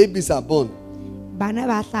then babies are born. Bana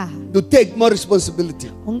ba hlaha. To take more responsibility.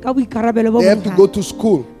 O nka boikarabelo bo They have bong to go to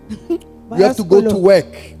school. Ba You ya have to go to sekolong.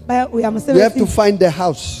 work. Ba o ya You have to mosebetsing. find the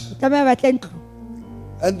house. O tlameha ba tle ntlo.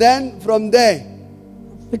 And then from there,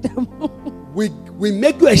 Feta moo. we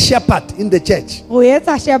make you a shepherd in the church. O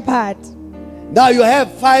etsa shepherd. Now you have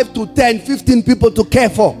 5 to 10, 15 people to care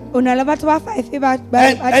for. O na le batho ba 5 ba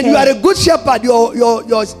And you are a good shepherd.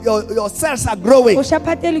 Your cells are growing. O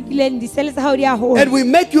shepherd e lokileng di sele tsa hao di a hola. And we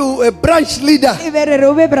make you a branch leader. E be re re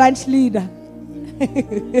o be branch leader.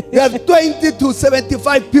 You have 20 to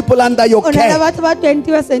 75 people under your O na le care. batho ba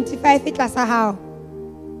 20 wa 25 e tlasa hao.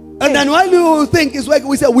 And then while you think it's working,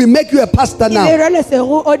 we say, we make you a pastor E be now. jwale se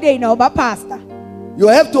go ordaina o ba pastor. You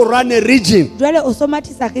have to run a region. Jwale o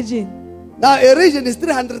somathisa region. Now a region is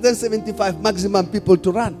 375 maximum people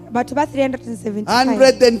to run. Batho ba 375.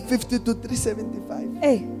 150 to 375.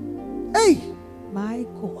 Eh, Hey, my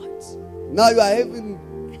God. now you are having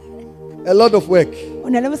a lot of work. O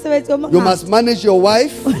na le mosebetsi o You mongata. must manage your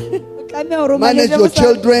wife, O tlameha hore o manage your mosadi,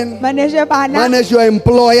 children, manage bana, manage your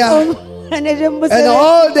employer, o manage and mosebetsi.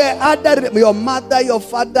 all the other, your mother, your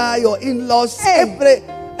father, your in-laws, Hey.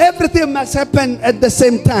 everything must happen at the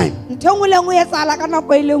same time. Ntho e nngwe le nngwe e etsahala ka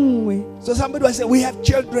nako e le nngwe. So somebody will say, we have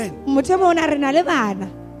children. Motho e mong o na re na le bana.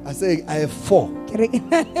 I say, I have 4. Ke re ke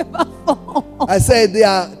na le ba 4. I say, they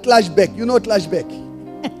are clashback. You know clashback?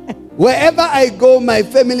 Wherever I go, my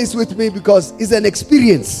family is with me because it's an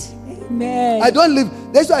experience. Amen. I don't live.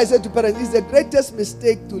 That's why I said to parents, it's the greatest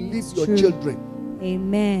mistake to leave your true. children.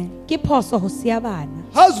 Amen. Ke phoso ho sia bana.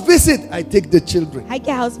 House visit, I take the children. Ha ke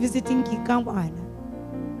house visiting ke ka bana.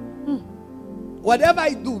 Whatever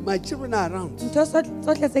I do, my children are around. Ntho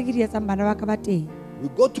tsohle tse ke di etsang bana ba ka ba teng. We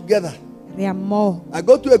go together. Re ya mmoho. I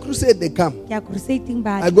go to a crusade, they come. Ke ya crusading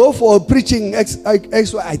ba. I go for preaching, I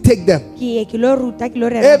take them. Ke ye ke lo ruta ke lo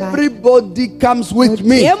rera bana. Everybody comes with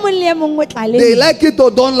me. E mong le e mong o tla le They nna. like it or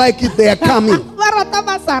don't like it, they are coming. Ba rata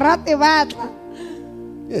ba sa rate ba tla.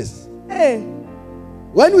 Yes. Eh.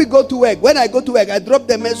 When we go to work, when I go to work, I drop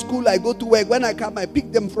them at school, I go to work. When I come, I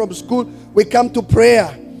pick them from school. We come to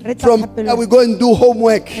prayer. From we go and do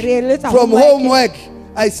homework. From homework,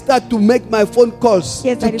 I start to make my phone calls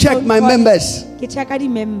Yes, to check my members. Ke check di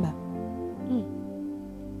member.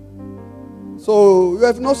 So you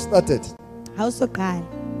have not started. Ha o so qala.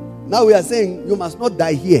 Now we are saying you must not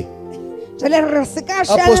die here. Jwale re se ka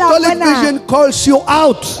shella Apostolic mona. vision calls you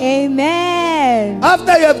out. Amen.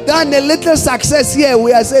 After you have done a little success here,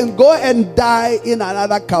 we are saying go and die in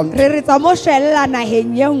another country. Re re tsa mo shella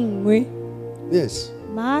naheng ye nngwe. Yes.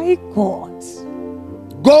 My God.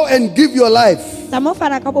 Go and give your life. Tsa mo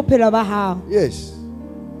fana ka bophelo ba hao. Yes.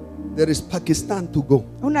 There is Pakistan to go.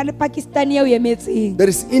 Ho na le Pakistan eo emetseng. There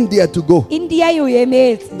is India to go. India eo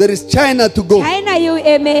emetse. There is China to go. China eo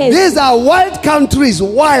emetse. These are wild countries.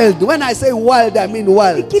 Wild. When I say wild, I mean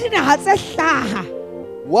wild. Ke dinaha tse hlaha.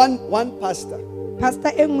 One pastor,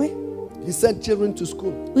 Pastor e nngwe he sent children to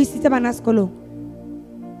school. o isitse bana sekolong.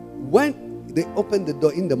 When they opened the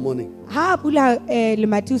door in the morning, Ha pula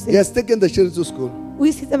lemati o he se has taken the children to school, o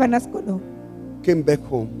isitse bana sekolong. came back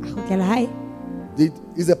home. A kgutlela hae.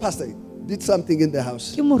 He's a pastor. Did something in the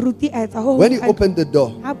house. Ke moruti a etsa ho. When he opened the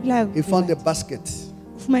door, ha pula he found a basket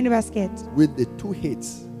o fumane basket. with the 2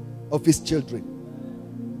 heads of his children.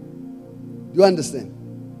 Do you understand?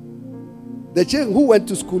 The children who went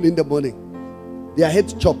to school in the morning, their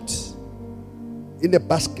heads chopped in a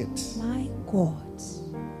basket. My God.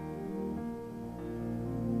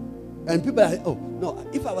 And people are like, oh, no,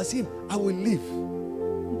 if I was him, I will leave.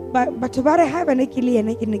 But to bare ha bana ke le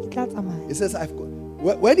yena ke ne ke tla tsamaya. He says,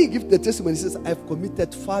 when he gives the testimony, he says, I've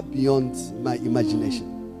committed far beyond my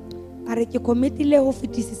imagination. Are ke committile ho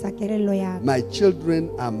fetisisa kelello ya. My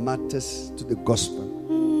children are martyrs to the gospel.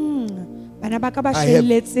 Bana ba ka ba I have-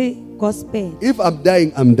 shelletse gospel. If I'm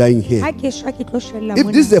dying here. Ha ke shwa ke tlo shella If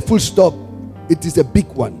mona. this is a full stop, it is a big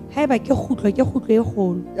one. Ha ba ke khutlo e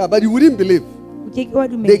kgolo. Yeah, but you wouldn't believe. O ke ke wa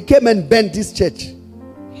They dumela. came and burnt this church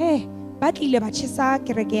He, ba tlile ba tshisa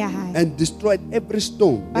kereke ya hae. and destroyed every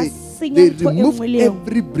stone. Ba They senya ntho e removed nngwe le e nngwe.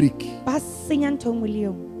 every brick. Ba senya ntho e nngwe le e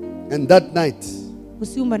nngwe. And that night,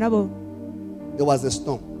 Bosiung bana bo there was a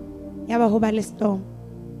storm ya ba ho ba le storm.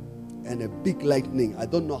 and a big lightning. I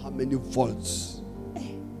don't know how many volts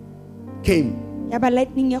came Ya ba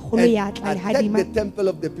lightning e kgolo and ya tla attacked the hadima. temple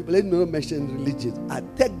of the people. Let me not mention religion.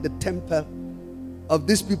 Attacked the temple of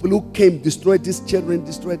these people who came, destroyed these children,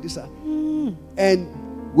 destroyed this. And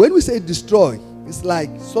when we say destroy, it's like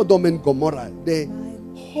Sodom and Gomorrah. The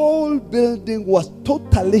whole building was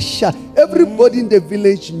totally shut. Everybody in the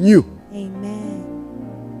village knew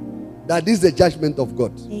Amen. that this is the judgment of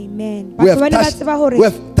God. Amen. We Batho ba have ne ba touched, tseba hore we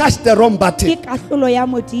have touched the wrong ke button. kahlolo ya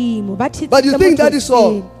modimo. Ba thitsitse But you think that is motho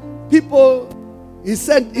all? People, he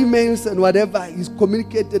sent emails and whatever. He's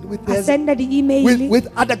communicated with a us, senda di-email with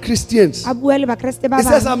other Christians. a bua le bakreste ba He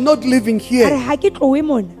says, bang. I'm not living A re here. ha ke tlowe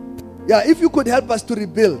mona. Yeah, if you could help us to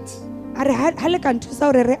rebuild. A re ha le ka nthusa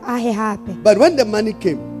hore re ahe hape. But when the money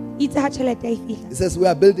came, Itse ha tjhelete e fihla. he says, we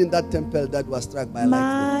are building that temple that was struck by lightning.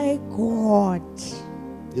 My God.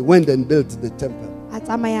 He went and built the temple. A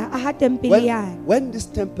tsamaya a ha tempele yana. When this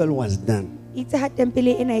temple was done, Itse ha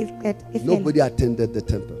tempele ena e qeta e fela. nobody attended the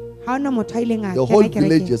temple. Ha ona motho a ileng a The whole kena kerekeng.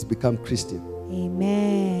 village has become Christian.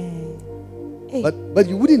 Amen. Hey, But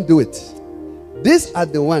you wouldn't do it. These are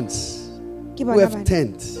the ones ke who bona have bana.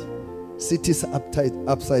 turned cities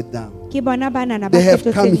upside down. Ke bona bana na ba They have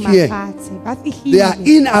come fetotseng here. mafatshe. Ba They are fihlile.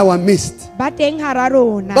 in our midst. Ba teng hara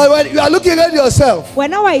rona. But when you are looking at yourself,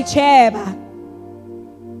 Wena wa itjheba.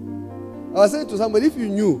 I was saying to somebody, if you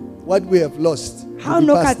knew what we have lost, Ha o in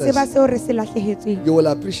no the ka tseba pastors, seo re se lahlehetsweng. you will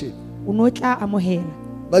appreciate. O no tla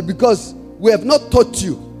amohela. But because we have not taught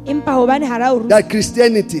you Empa hobane hara o ruta that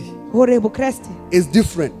Christianity hore bokreste is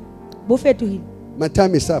different. bo fetohile. My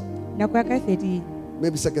time is up. Nako ya ka e fedile.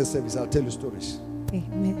 Maybe second service, I'll tell you stories.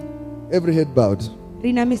 Amen. Every head bowed,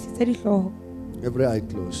 Re inamisitse dihlooho, every eye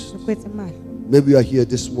closed. re kwetse mahlo. Maybe you are here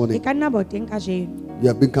this E morning. ka nna bo teng kajeno. You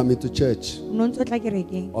have been coming to church, O no ntso tla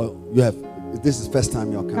kerekeng. or you have. This is the first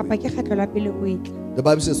time you are Kapa coming. ke kgetlo la pele o etla. The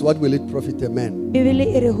Bible says, "What will it profit a man Bibele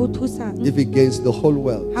e re ho thusang if he gains the whole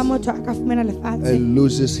world ha motho a ka fumana lefatshe and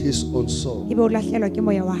loses his own soul?" ebe o lahlehelwa ke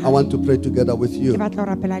moya wa I hao. want to pray together with Ke you. batla ho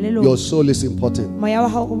rapela le Your lona. soul is important. Moya wa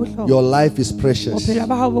hao o bohlokwa. Your life is precious. Bophelo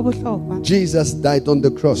ba hao bo bohlokwa. Jesus died on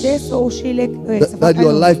the cross Jesu o shile that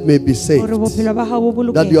your life may be saved, hore bophelo ba hao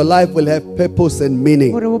bo that your bolokehe. life will have purpose and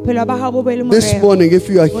meaning. Hore bophelo ba hao bo be le This morero. morning, if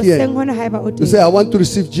you are Hoseng here, hona haeba o you teng. say, "I want to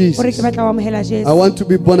receive Hore Jesus. ke batla ho amohela I Jesu. want to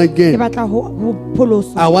be born Ke again. batla ho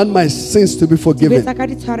pholoswa. I want my sins to be Ke forgiven. betsa ka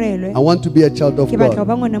ditshwarelwe. I want to be a child of Ke batla ho God."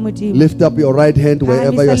 ba ngwana Modimo. Lift up your right hand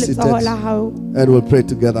wherever you are Phahamisa seated, letsoho la hao, and we'll pray re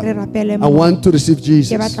together. rapele I Modimo. want to receive Ke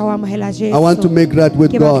Jesus. batla ho amohela Jesu. I want to make right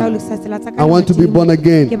with Ke batla ho God. lokisa tsela tsa ka I le want to be Modimo. born Ke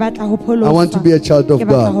again. batla ho pholoswa. I want to be a child of Ke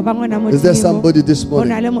batla ho God. ba ngwana Is there Modimo. somebody this Ho na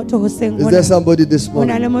morning? le motho hoseng Is hona. there somebody this Ho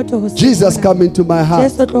na le morning? motho hoseng Jesus, hona. come into my heart.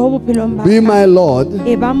 Jesu tlo ho bophelong ba Be ka. my Lord.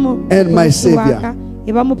 E ba mo and my pholosi wa Savior. ka.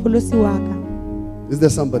 E ba mopholosi wa ka. Is there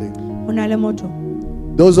somebody? Ho na le motho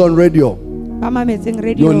Those on radio, ba mametseng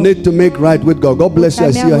radio. you need to make right with God. God bless you.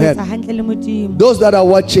 I see your O tlameha ho etsa hand. hantle le Modimo. Those that are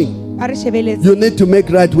watching, Ba re shebeletse. you need to make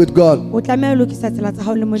right with God. O tlameha ho lokisa tsela tsa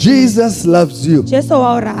hao le Modimo. Jesus loves you. Jesu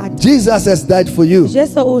wa o rata. Jesus has died for you.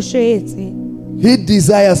 Jesu o shwetse. He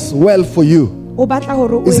desires well for you, O batla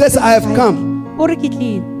hore o He says, etse "I have hantle. come O re ke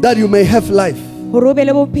tlile that you may have life hore o be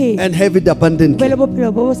le bophelo. and have it O be le abundantly."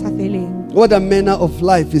 bophelo bo bo sa feleng. What a manner of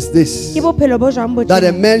life is this? Ke bophelo bo jwang bo That a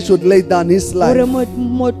tjena? man should lay down his Hore life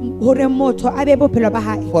hore motho a be bophelo ba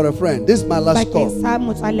hae for a friend. This is my last call bakeng sa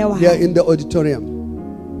motswalle wa here hae. in the auditorium.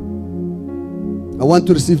 I want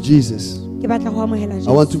to receive Jesus. Ke batla ho amohela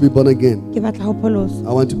I want to Jesu. be born again. Ke batla ho pholoswa.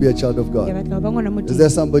 I want to be a child of Ke God. batla ho ba ngwana Is Modimo. there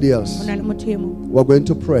somebody Ho else? na le motho e mong. We're going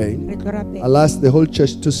to pray. Re tlo rapela. I'll ask the whole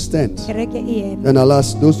church to stand. Kereke e eme. And I'll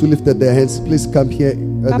ask those who lifted their hands, please come here at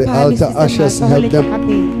Ba the altar. phahamisitse Ushers, matsoho help le them.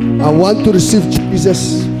 tlhakapeng. I want to receive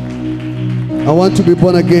Jesus. I want to be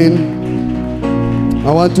born again.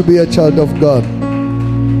 I want to be a child of God.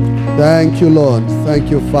 Thank you, Lord. Thank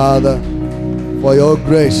you, Father, for your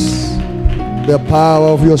grace, the power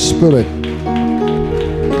of your Spirit.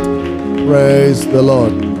 Praise the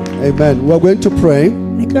Lord. Amen. We're going to pray.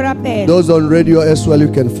 Those on radio as well,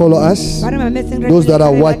 you can follow us. Those that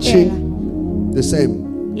are watching, the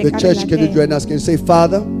same. The church, can you join us? Can you say,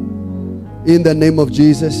 Father, in the name of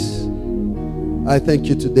Jesus, I thank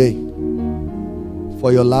you today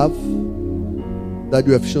for your love that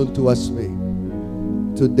you have shown towards me.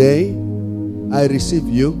 Today, I receive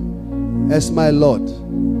you as my Lord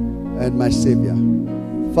and my Savior.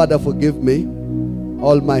 Father, forgive me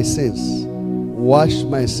all my sins. Wash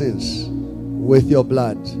my sins with your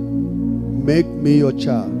blood. Make me your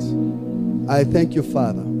child. I thank you,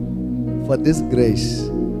 Father, for this grace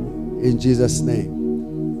in Jesus'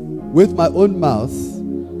 name. With my own mouth,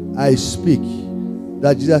 I speak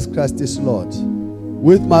that Jesus Christ is Lord.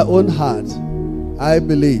 With my own heart, I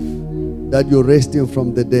believe that you raised him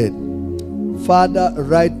from the dead. Father,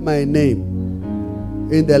 write my name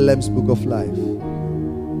in the Lamb's Book of Life.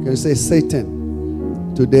 Can you say,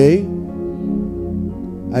 Satan, today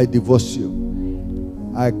I divorce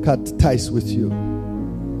you. I cut ties with you.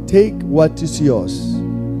 Take what is yours.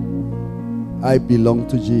 I belong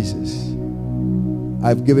to Jesus.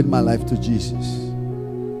 I've given my life to Jesus.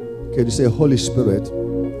 Can you say, Holy Spirit,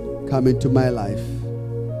 come into my life.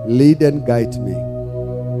 Lead and guide me.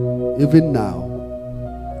 Even now,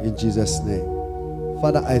 in Jesus' name.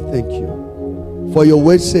 Father, I thank you. For your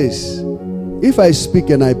word says, if I speak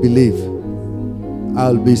and I believe,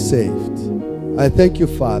 I'll be saved. I thank you,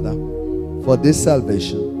 Father, for this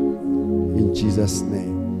salvation. In Jesus'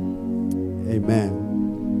 name.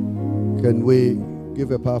 Amen. Can we give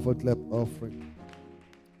a powerful clap offering?